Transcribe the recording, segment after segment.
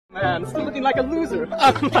Man, still looking like a loser.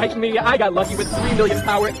 Unlike me, I got lucky with 3 million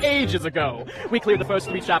power ages ago. We cleared the first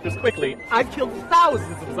 3 chapters quickly. I've killed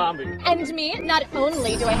thousands of zombies. And me, not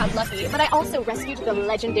only do I have lucky, but I also rescued the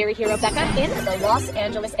legendary hero Becca in the Los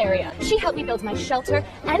Angeles area. She helped me build my shelter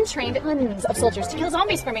and trained tons of soldiers to kill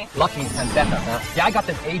zombies for me. Lucky and Becca, huh? Yeah, I got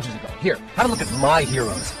them ages ago. Here, have a look at my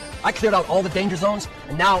heroes. I cleared out all the danger zones,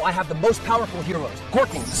 and now I have the most powerful heroes,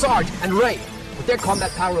 Gorking, Sarge, and Ray. With their combat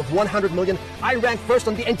power of 100 million, I rank first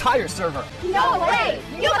on the entire server. No way!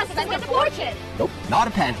 You must have spent a fortune! Nope, not a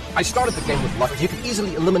penny. I started the game with luck. You can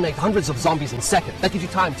easily eliminate hundreds of zombies in seconds. That gives you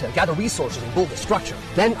time to gather resources and build a structure.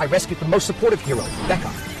 Then I rescued the most supportive hero, Becca.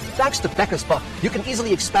 Thanks to Becca's buff, you can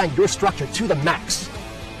easily expand your structure to the max.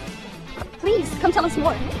 Please, come tell us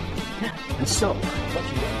more. And so, what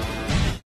you